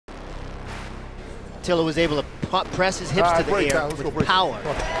Tiller was able to press his hips to the air with power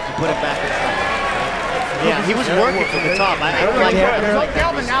to put it back in front. Yeah, he was working from the top. I don't like that.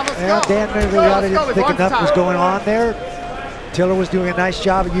 Kelvin, now let's go. Dan Mergliata didn't think enough was going on there. Tiller was doing a nice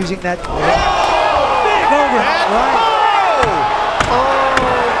job of using that. Big overhead. Oh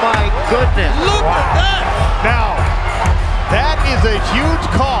my goodness. Look at that. Now, that is a huge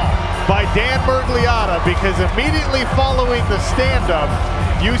call by Dan Mergliata, because immediately following the stand-up,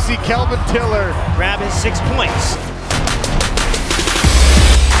 you see Kelvin Tiller grab his 6 points.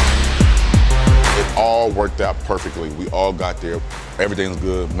 It all worked out perfectly. We all got there. Everything's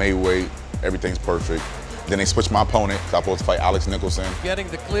good, made weight, everything's perfect. Then they switched my opponent, because I was supposed to fight Alex Nicholson. Getting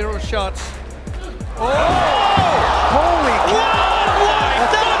the clearer shots. Oh! Holy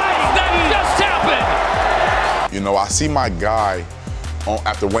cow! That just happened! You know, I see my guy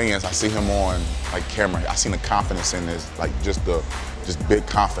after weigh-ins. I see him on like camera. I seen the confidence in this, like just big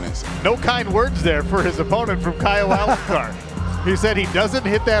confidence. No kind words there for his opponent from Kyle Alencar. He said he doesn't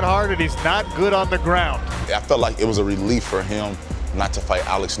hit that hard and he's not good on the ground. I felt like it was a relief for him not to fight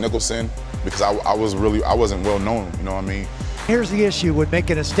Alex Nicholson, because I wasn't well known, you know what I mean? Here's the issue with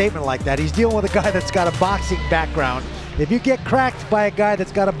making a statement like that. He's dealing with a guy that's got a boxing background. If you get cracked by a guy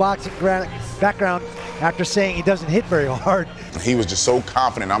that's got a boxing background after saying he doesn't hit very hard. He was just so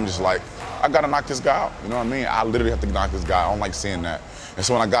confident. I'm just like, I gotta knock this guy out. You know what I mean? I literally have to knock this guy. I don't like seeing that. And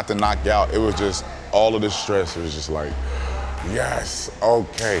so when I got the knockout, it was just all of this stress. It was just like, yes,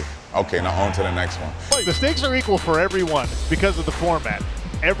 okay. Okay, now on to the next one. The stakes are equal for everyone because of the format.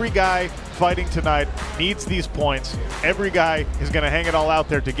 Every guy fighting tonight needs these points. Every guy is going to hang it all out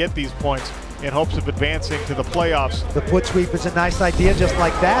there to get these points in hopes of advancing to the playoffs. The foot sweep is a nice idea, just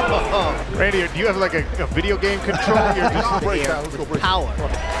like that. Randy, do you have like a video game control? You're just with power to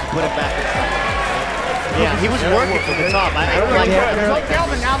put it back in front. Yeah, he was working from the top. I don't like that.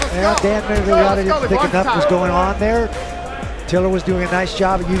 Kelvin, now let's go. Dan Mergliata didn't think enough was going on there. Tiller was doing a nice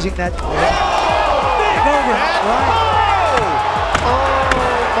job of using that. Big overhead.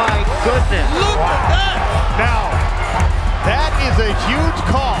 Goodness. Look at that! Now, that is a huge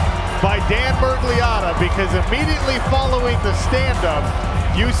call by Dan Mergliata, because immediately following the stand-up,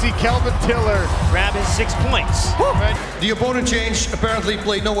 you see Kelvin Tiller grab his 6 points. The opponent change apparently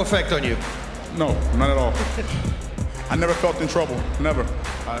played no effect on you. No, not at all. I never felt in trouble, never.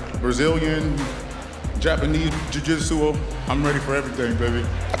 Brazilian, Japanese jiu-jitsu, I'm ready for everything, baby.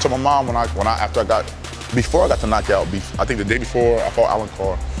 I told my mom before I got the knockout, I think the day before I fought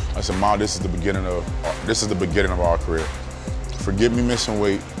Alencar, I said, Mom, this is the beginning of our career. Forget me missing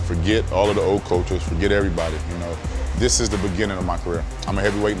weight, forget all of the old coaches, forget everybody, you know. This is the beginning of my career. I'm a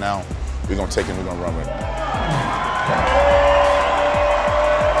heavyweight now. We're gonna take it, we're gonna run with it.